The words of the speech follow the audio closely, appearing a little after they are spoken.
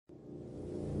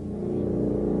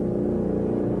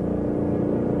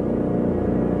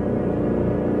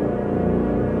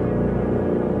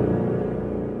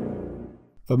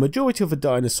The majority of the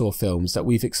dinosaur films that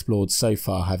we've explored so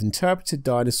far have interpreted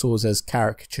dinosaurs as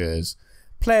caricatures,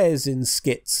 players in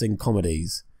skits and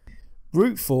comedies.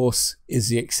 Brute Force is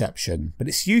the exception, but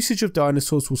its usage of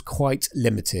dinosaurs was quite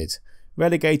limited,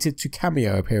 relegated to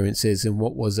cameo appearances in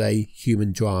what was a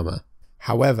human drama.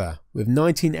 However, with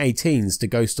 1918's The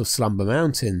Ghost of Slumber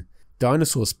Mountain,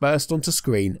 dinosaurs burst onto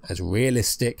screen as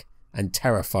realistic and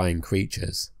terrifying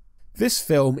creatures. This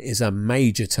film is a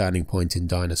major turning point in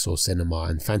dinosaur cinema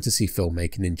and fantasy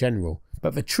filmmaking in general,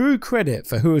 but the true credit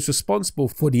for who is responsible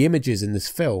for the images in this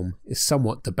film is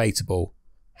somewhat debatable.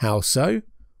 How so?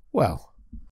 Well,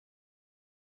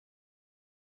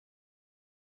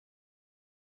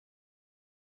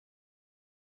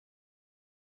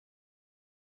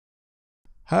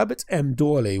 Herbert M.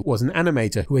 Dawley was an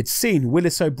animator who had seen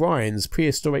Willis O'Brien's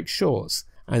prehistoric shorts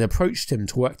and approached him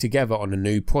to work together on a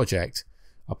new project,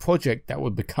 a project that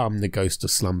would become The Ghost of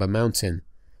Slumber Mountain.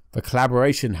 The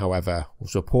collaboration, however,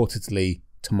 was reportedly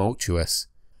tumultuous.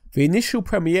 The initial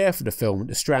premiere for the film at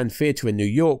the Strand Theatre in New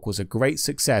York was a great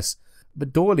success,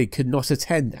 but Dawley could not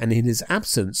attend, and in his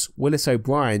absence, Willis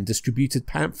O'Brien distributed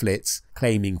pamphlets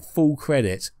claiming full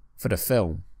credit for the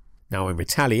film. Now, in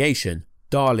retaliation,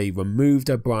 Dawley removed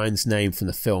O'Brien's name from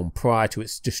the film prior to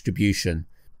its distribution,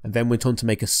 and then went on to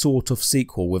make a sort of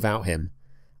sequel without him,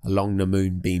 Along the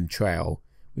Moonbeam Trail,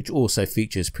 which also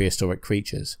features prehistoric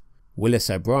creatures. Willis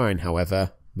O'Brien,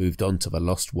 however, moved on to the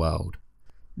Lost World.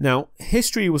 Now,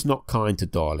 history was not kind to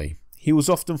Dawley. He was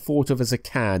often thought of as a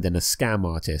cad and a scam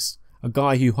artist, a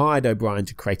guy who hired O'Brien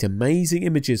to create amazing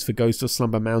images for Ghost of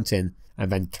Slumber Mountain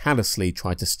and then callously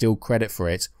tried to steal credit for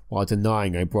it while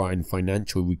denying O'Brien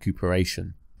financial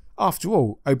recuperation. After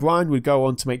all, O'Brien would go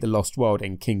on to make The Lost World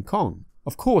and King Kong.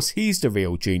 Of course he's the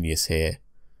real genius here.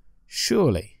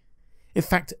 Surely. In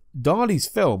fact, Dawley's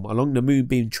film Along the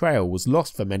Moonbeam Trail was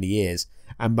lost for many years,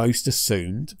 and most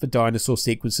assumed the dinosaur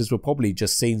sequences were probably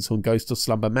just scenes from Ghost of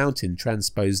Slumber Mountain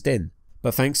transposed in.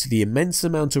 But thanks to the immense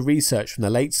amount of research from the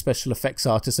late special effects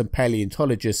artist and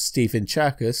paleontologist Stephen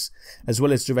Cherkas, as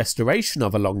well as the restoration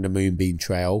of Along the Moonbeam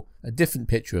Trail, a different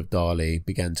picture of Dawley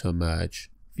began to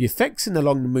emerge. The effects in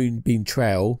Along the Moonbeam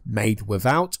Trail, made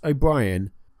without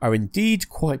O'Brien, are indeed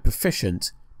quite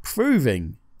proficient,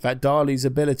 proving that Dawley's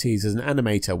abilities as an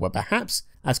animator were perhaps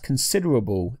as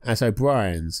considerable as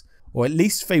O'Brien's, or at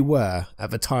least they were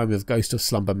at the time of Ghost of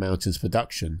Slumber Mountain's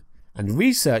production. And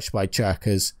research by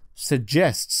Cherkas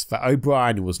suggests that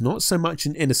O'Brien was not so much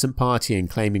an innocent party in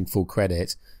claiming full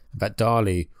credit, and that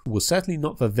Dawley was certainly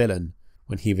not the villain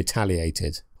when he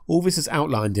retaliated. All this is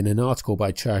outlined in an article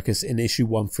by Cherkas in issue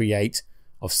 138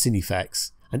 of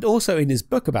Cinefex, and also in his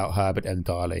book about Herbert M.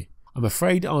 Dawley. I'm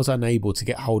afraid I was unable to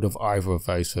get hold of either of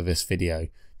those for this video,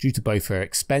 due to both their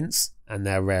expense and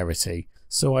their rarity,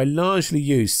 so I largely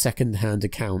use second-hand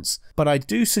accounts, but I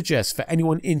do suggest for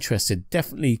anyone interested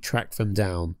definitely track them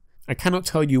down. I cannot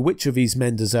tell you which of these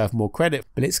men deserve more credit,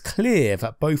 but it's clear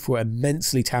that both were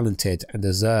immensely talented and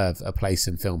deserve a place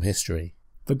in film history.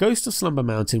 The Ghost of Slumber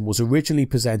Mountain was originally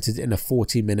presented in a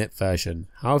 40-minute version,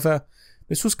 however,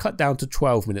 this was cut down to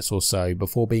 12 minutes or so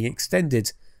before being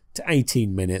extended to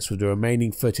 18 minutes with the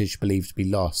remaining footage believed to be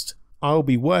lost. I will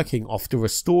be working off the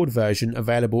restored version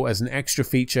available as an extra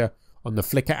feature on the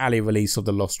Flickr Alley release of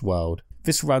The Lost World.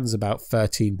 This runs about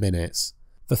 13 minutes.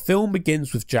 The film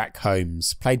begins with Jack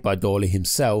Holmes, played by Dawley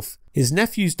himself. His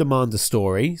nephews demand a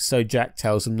story, so Jack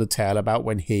tells them the tale about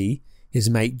when he, his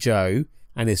mate Joe,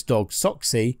 and his dog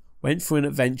Soxy went for an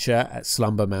adventure at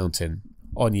Slumber Mountain.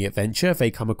 On the adventure,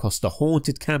 they come across the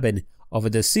haunted cabin of a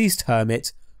deceased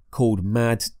hermit called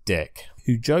Mad Dick,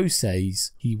 who Joe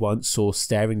says he once saw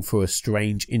staring through a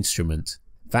strange instrument.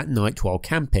 That night while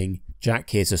camping,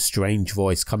 Jack hears a strange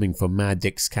voice coming from Mad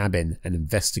Dick's cabin and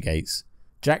investigates.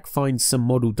 Jack finds some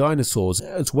model dinosaurs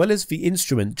as well as the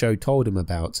instrument Joe told him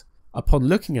about. Upon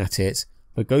looking at it,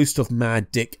 the ghost of Mad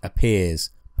Dick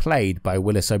appears, played by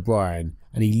Willis O'Brien,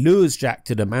 and he lures Jack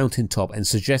to the mountaintop and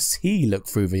suggests he look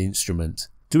through the instrument.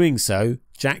 Doing so,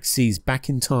 Jack sees back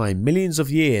in time millions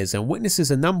of years and witnesses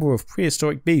a number of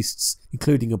prehistoric beasts,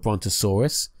 including a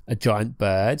brontosaurus, a giant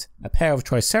bird, a pair of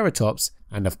triceratops,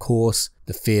 and of course,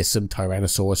 the fearsome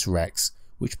Tyrannosaurus Rex,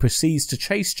 which proceeds to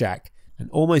chase Jack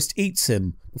and almost eats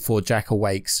him before Jack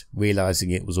awakes, realising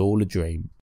it was all a dream.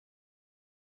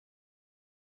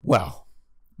 Well,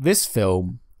 this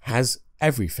film has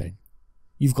everything.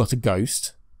 You've got a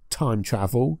ghost, time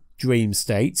travel, dream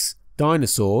states,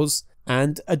 dinosaurs,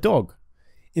 and a dog.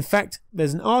 In fact,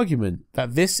 there's an argument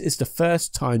that this is the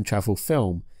first time travel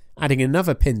film, adding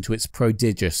another pin to its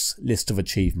prodigious list of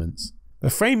achievements. The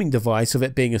framing device of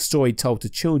it being a story told to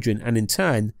children and in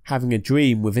turn having a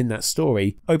dream within that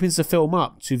story opens the film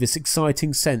up to this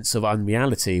exciting sense of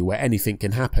unreality where anything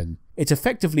can happen. It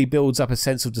effectively builds up a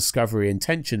sense of discovery and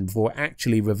tension before it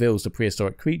actually reveals the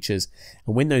prehistoric creatures,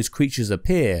 and when those creatures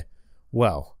appear,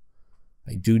 well,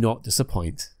 they do not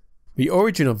disappoint. The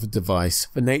origin of the device,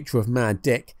 the nature of Mad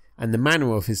Dick, and the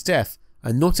manner of his death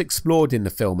are not explored in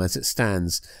the film as it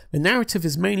stands. The narrative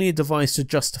is mainly a device to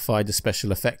justify the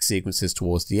special effects sequences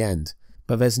towards the end,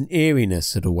 but there's an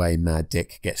eeriness to the way Mad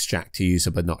Dick gets Jack to use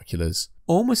the binoculars,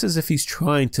 almost as if he's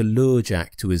trying to lure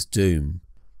Jack to his doom.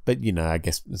 But you know, I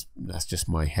guess that's just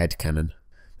my headcanon.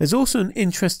 There's also an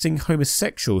interesting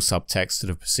homosexual subtext to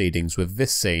the proceedings with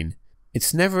this scene.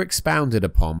 It's never expounded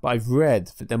upon, but I've read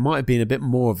that there might have been a bit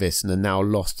more of this in the now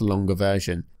lost longer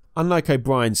version. Unlike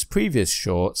O'Brien's previous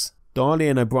shorts, Darley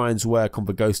and O'Brien's work on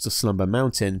the Ghost of Slumber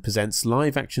Mountain presents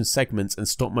live-action segments and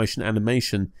stop-motion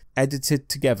animation edited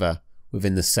together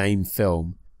within the same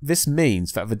film. This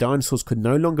means that the dinosaurs could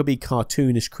no longer be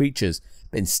cartoonish creatures,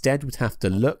 but instead would have to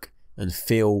look and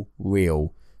feel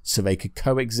real, so they could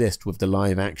coexist with the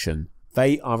live action.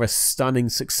 They are a stunning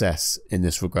success in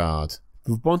this regard.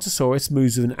 The Brontosaurus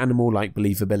moves with an animal-like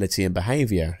believability and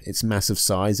behaviour, its massive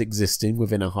size existing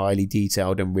within a highly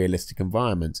detailed and realistic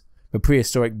environment. The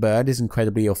prehistoric bird is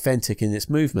incredibly authentic in its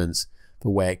movements, the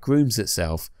way it grooms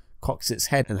itself, cocks its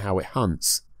head and how it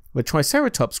hunts. The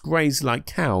Triceratops graze like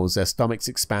cows, their stomachs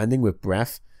expanding with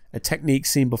breath, a technique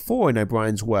seen before in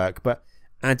O'Brien's work but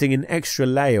adding an extra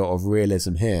layer of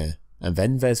realism here. And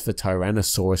then there's the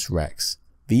Tyrannosaurus Rex,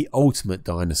 the ultimate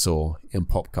dinosaur in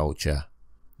pop culture.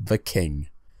 The king.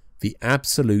 The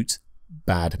absolute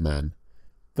bad man.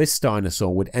 This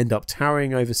dinosaur would end up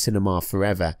towering over cinema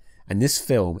forever, and this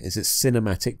film is its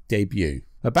cinematic debut.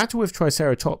 A battle with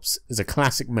Triceratops is a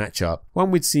classic matchup,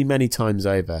 one we'd see many times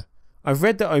over. I've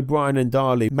read that O'Brien and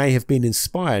Darley may have been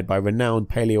inspired by renowned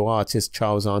paleo artist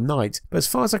Charles R. Knight, but as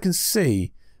far as I can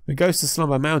see, The Ghost of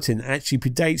Slumber Mountain actually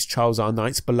predates Charles R.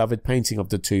 Knight's beloved painting of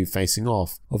the two facing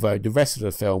off, although the rest of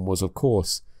the film was, of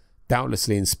course,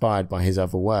 doubtlessly inspired by his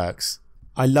other works.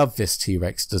 I love this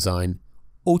T-Rex design,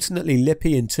 alternately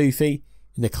lippy and toothy,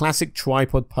 in a classic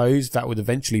tripod pose that would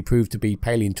eventually prove to be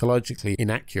paleontologically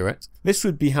inaccurate. This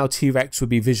would be how T-Rex would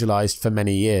be visualised for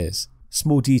many years.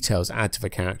 Small details add to the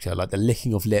character, like the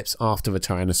licking of lips after the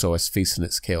Tyrannosaurus feasts on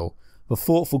its kill, the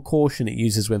thoughtful caution it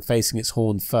uses when facing its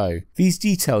horned foe. These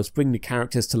details bring the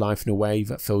characters to life in a way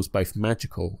that feels both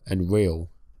magical and real.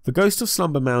 The Ghost of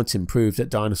Slumber Mountain proved that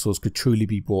dinosaurs could truly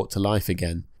be brought to life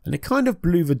again, and it kind of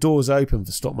blew the doors open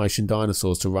for stop-motion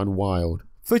dinosaurs to run wild.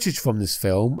 Footage from this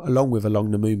film, along with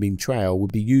Along the Moonbeam Trail,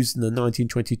 would be used in the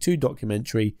 1922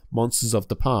 documentary Monsters of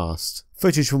the Past.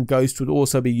 Footage from Ghost would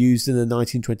also be used in the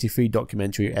 1923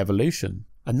 documentary Evolution.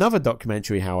 Another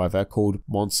documentary, however, called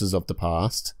Monsters of the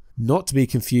Past, not to be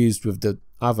confused with the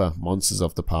other Monsters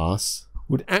of the Past,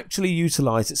 would actually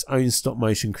utilise its own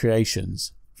stop-motion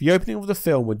creations. The opening of the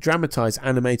film would dramatise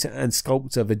animator and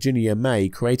sculptor Virginia May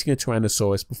creating a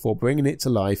Tyrannosaurus before bringing it to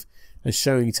life and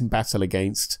showing it in battle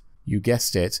against, you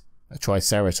guessed it, a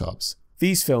Triceratops.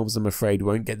 These films, I'm afraid,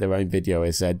 won't get their own video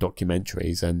as they're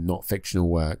documentaries and not fictional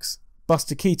works.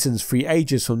 Buster Keaton's Free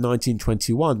Ages from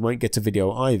 1921 won't get a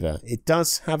video either. It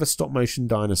does have a stop-motion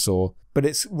dinosaur, but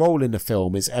its role in the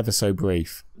film is ever so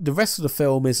brief. The rest of the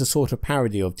film is a sort of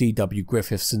parody of D.W.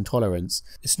 Griffith's Intolerance.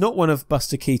 It's not one of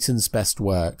Buster Keaton's best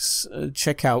works.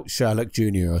 Check out Sherlock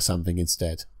Jr. or something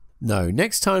instead. No,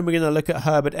 next time we're going to look at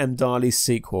Herbert M. Darley's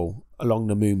sequel, Along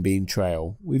the Moonbeam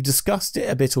Trail. We've discussed it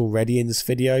a bit already in this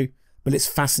video, but it's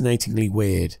fascinatingly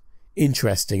weird,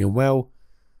 interesting and, well,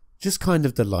 just kind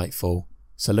of delightful.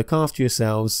 So look after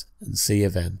yourselves and see you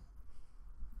then.